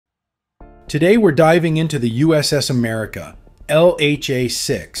Today we're diving into the USS America,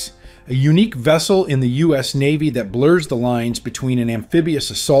 LHA-6, a unique vessel in the U.S. Navy that blurs the lines between an amphibious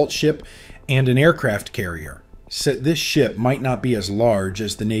assault ship and an aircraft carrier. This ship might not be as large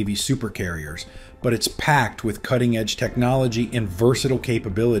as the Navy's Supercarriers, but it's packed with cutting-edge technology and versatile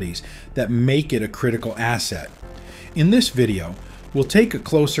capabilities that make it a critical asset. In this video, we'll take a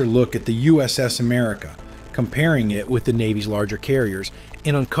closer look at the USS America, comparing it with the Navy's larger carriers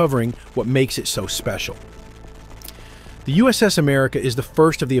and uncovering what makes it so special. The USS America is the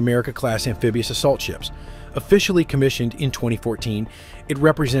first of the America-class amphibious assault ships. Officially commissioned in 2014, it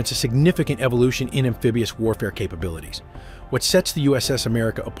represents a significant evolution in amphibious warfare capabilities. What sets the USS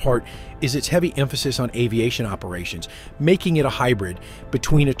America apart is its heavy emphasis on aviation operations, making it a hybrid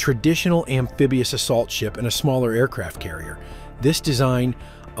between a traditional amphibious assault ship and a smaller aircraft carrier. This design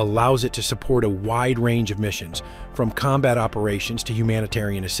allows it to support a wide range of missions, from combat operations to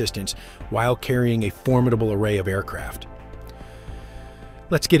humanitarian assistance, while carrying a formidable array of aircraft.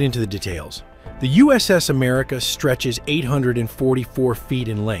 Let's get into the details. The USS America stretches 844 feet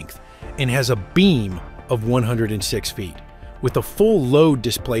in length and has a beam of 106 feet. With a full load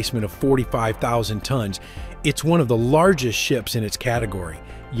displacement of 45,000 tons, it's one of the largest ships in its category,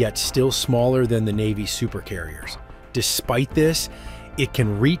 yet still smaller than the Navy's Supercarriers. Despite this, it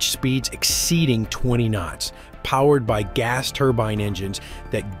can reach speeds exceeding 20 knots, powered by gas turbine engines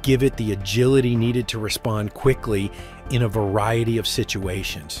that give it the agility needed to respond quickly in a variety of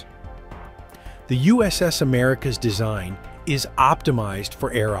situations. The USS America's design is optimized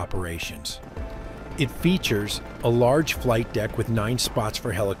for air operations. It features a large flight deck with 9 spots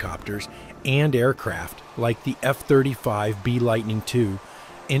for helicopters and aircraft like the F-35B Lightning II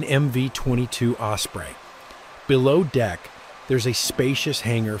and MV-22 Osprey. Below deck, there's a spacious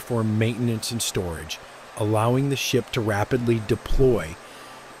hangar for maintenance and storage, allowing the ship to rapidly deploy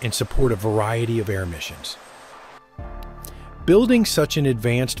and support a variety of air missions. Building such an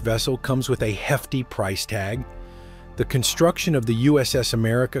advanced vessel comes with a hefty price tag. The construction of the USS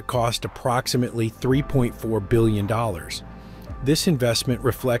America cost approximately $3.4 billion. This investment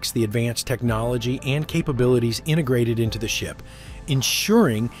reflects the advanced technology and capabilities integrated into the ship,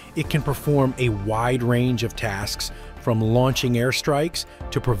 ensuring it can perform a wide range of tasks, from launching airstrikes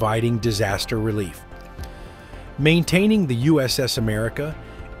to providing disaster relief. Maintaining the USS America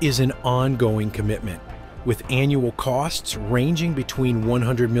is an ongoing commitment, with annual costs ranging between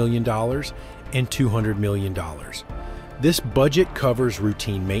 $100 million and $200 million. This budget covers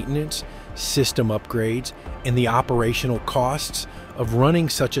routine maintenance, system upgrades, and the operational costs of running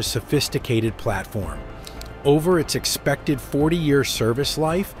such a sophisticated platform. Over its expected 40-year service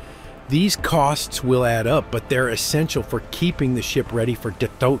life, these costs will add up, but they're essential for keeping the ship ready for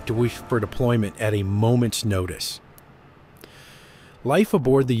deployment at a moment's notice. Life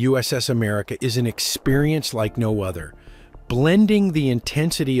aboard the USS America is an experience like no other, blending the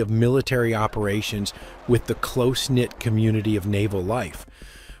intensity of military operations with the close-knit community of naval life.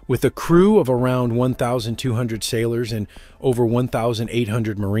 With a crew of around 1,200 sailors and over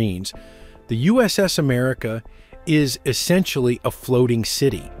 1,800 Marines, the USS America is essentially a floating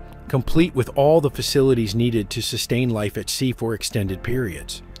city, complete with all the facilities needed to sustain life at sea for extended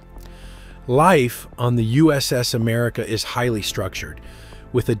periods. Life on the USS America is highly structured,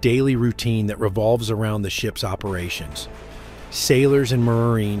 with a daily routine that revolves around the ship's operations. Sailors and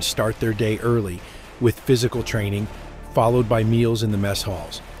Marines start their day early with physical training, followed by meals in the mess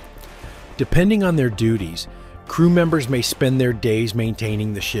halls. Depending on their duties, crew members may spend their days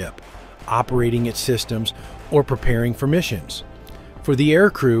maintaining the ship, operating its systems, or preparing for missions. For the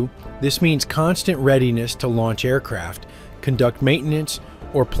aircrew, this means constant readiness to launch aircraft, conduct maintenance,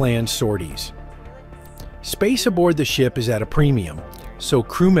 or plan sorties. Space aboard the ship is at a premium, so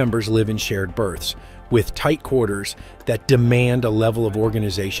crew members live in shared berths, with tight quarters that demand a level of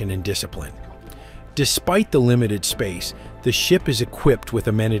organization and discipline. Despite the limited space, the ship is equipped with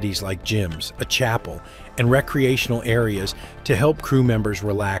amenities like gyms, a chapel, and recreational areas to help crew members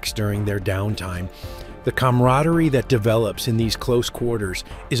relax during their downtime. The camaraderie that develops in these close quarters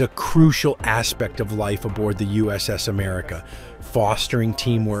is a crucial aspect of life aboard the USS America, fostering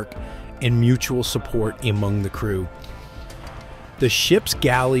teamwork and mutual support among the crew. The ship's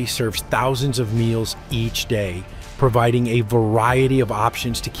galley serves thousands of meals each day, providing a variety of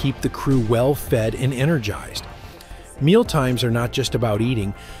options to keep the crew well fed and energized. Mealtimes are not just about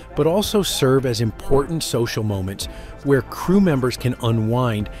eating, but also serve as important social moments where crew members can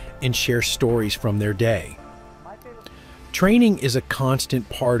unwind and share stories from their day. Training is a constant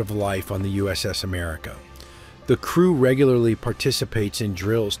part of life on the USS America. The crew regularly participates in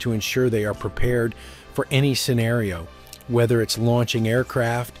drills to ensure they are prepared for any scenario, whether it's launching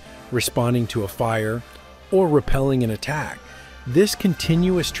aircraft, responding to a fire, or repelling an attack. This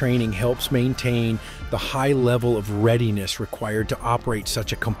continuous training helps maintain the high level of readiness required to operate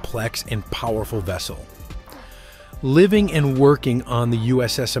such a complex and powerful vessel. Living and working on the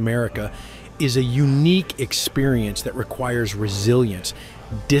USS America is a unique experience that requires resilience,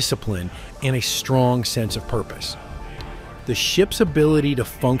 discipline, and a strong sense of purpose. The ship's ability to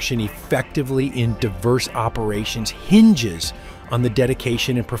function effectively in diverse operations hinges on the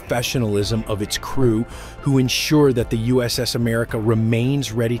dedication and professionalism of its crew, who ensure that the USS America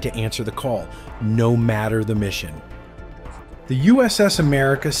remains ready to answer the call, no matter the mission. The USS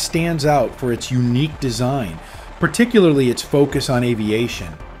America stands out for its unique design, particularly its focus on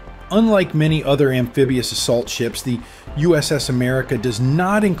aviation. Unlike many other amphibious assault ships, the USS America does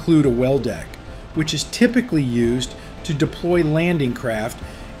not include a well deck, which is typically used to deploy landing craft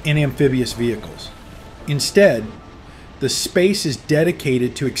and amphibious vehicles. Instead, the space is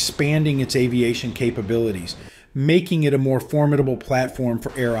dedicated to expanding its aviation capabilities, making it a more formidable platform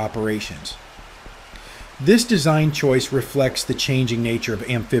for air operations. This design choice reflects the changing nature of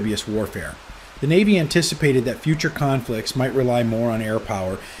amphibious warfare. The Navy anticipated that future conflicts might rely more on air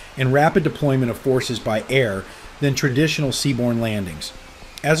power and rapid deployment of forces by air than traditional seaborne landings.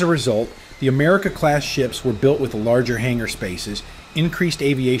 As a result, the America-class ships were built with larger hangar spaces, increased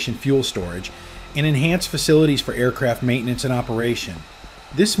aviation fuel storage, and enhanced facilities for aircraft maintenance and operation.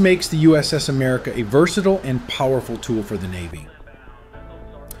 This makes the USS America a versatile and powerful tool for the Navy.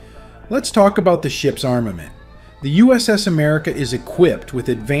 Let's talk about the ship's armament. The USS America is equipped with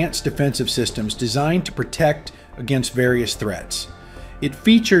advanced defensive systems designed to protect against various threats. It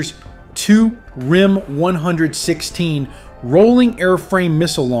features two RIM 116 rolling airframe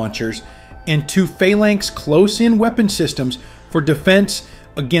missile launchers and two Phalanx close-in weapon systems for defense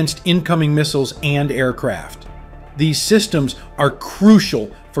against incoming missiles and aircraft. These systems are crucial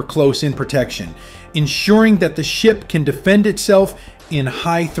for close-in protection, ensuring that the ship can defend itself in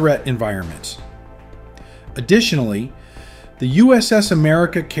high-threat environments. Additionally, the USS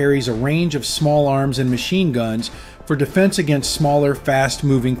America carries a range of small arms and machine guns for defense against smaller,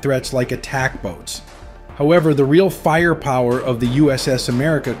 fast-moving threats like attack boats. However, the real firepower of the USS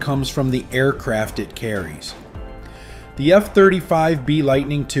America comes from the aircraft it carries. The F-35B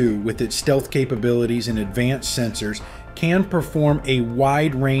Lightning II, with its stealth capabilities and advanced sensors, can perform a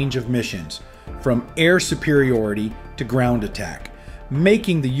wide range of missions, from air superiority to ground attack,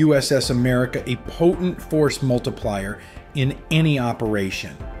 making the USS America a potent force multiplier in any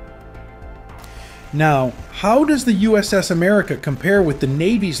operation. Now, how does the USS America compare with the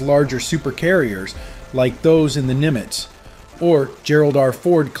Navy's larger supercarriers, like those in the Nimitz or Gerald R.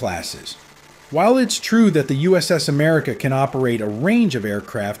 Ford classes? While it's true that the USS America can operate a range of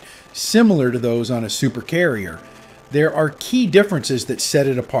aircraft similar to those on a supercarrier, there are key differences that set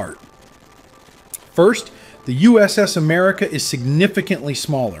it apart. First, the USS America is significantly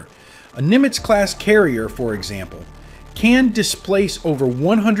smaller. A Nimitz-class carrier, for example, can displace over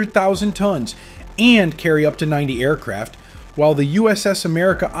 100,000 tons and carry up to 90 aircraft, while the USS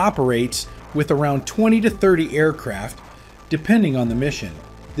America operates with around 20 to 30 aircraft, depending on the mission.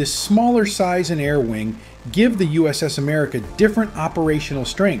 This smaller size and air wing give the USS America different operational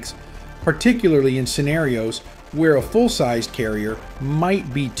strengths, particularly in scenarios where a full-sized carrier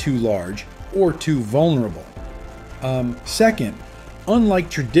might be too large or too vulnerable. Second, unlike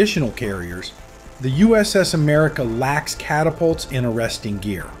traditional carriers, the USS America lacks catapults and arresting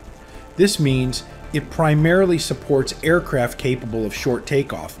gear. This means it primarily supports aircraft capable of short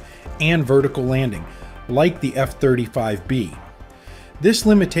takeoff and vertical landing, like the F-35B. This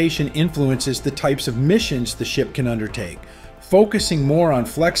limitation influences the types of missions the ship can undertake, focusing more on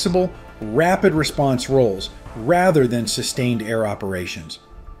flexible, rapid response roles rather than sustained air operations.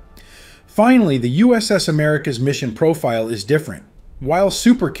 Finally, the USS America's mission profile is different. While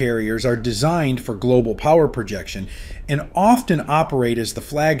supercarriers are designed for global power projection and often operate as the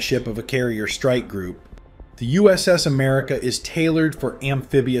flagship of a carrier strike group, the USS America is tailored for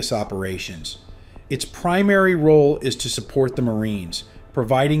amphibious operations. Its primary role is to support the Marines,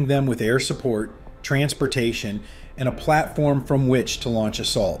 providing them with air support, transportation, and a platform from which to launch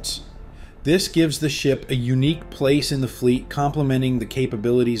assaults. This gives the ship a unique place in the fleet, complementing the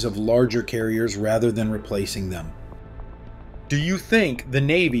capabilities of larger carriers rather than replacing them. Do you think the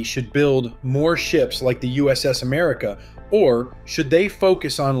Navy should build more ships like the USS America, or should they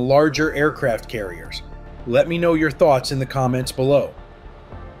focus on larger aircraft carriers? Let me know your thoughts in the comments below.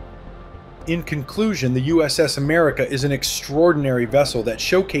 In conclusion, the USS America is an extraordinary vessel that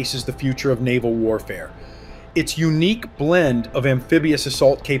showcases the future of naval warfare. Its unique blend of amphibious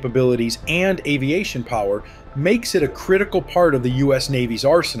assault capabilities and aviation power makes it a critical part of the U.S. Navy's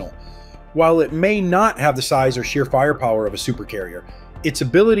arsenal. While it may not have the size or sheer firepower of a supercarrier, its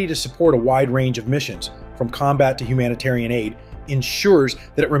ability to support a wide range of missions, from combat to humanitarian aid, ensures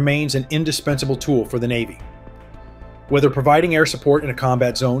that it remains an indispensable tool for the Navy. Whether providing air support in a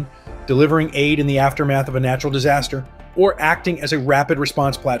combat zone, delivering aid in the aftermath of a natural disaster, or acting as a rapid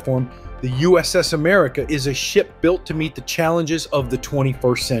response platform, the USS America is a ship built to meet the challenges of the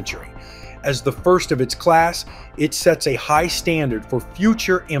 21st century. As the first of its class, it sets a high standard for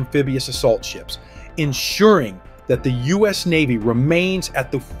future amphibious assault ships, ensuring that the U.S. Navy remains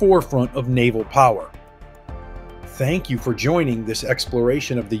at the forefront of naval power. Thank you for joining this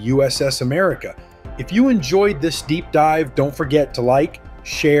exploration of the USS America. If you enjoyed this deep dive, don't forget to like,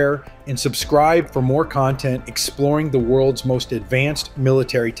 share, and subscribe for more content exploring the world's most advanced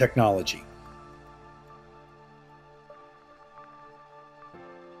military technology.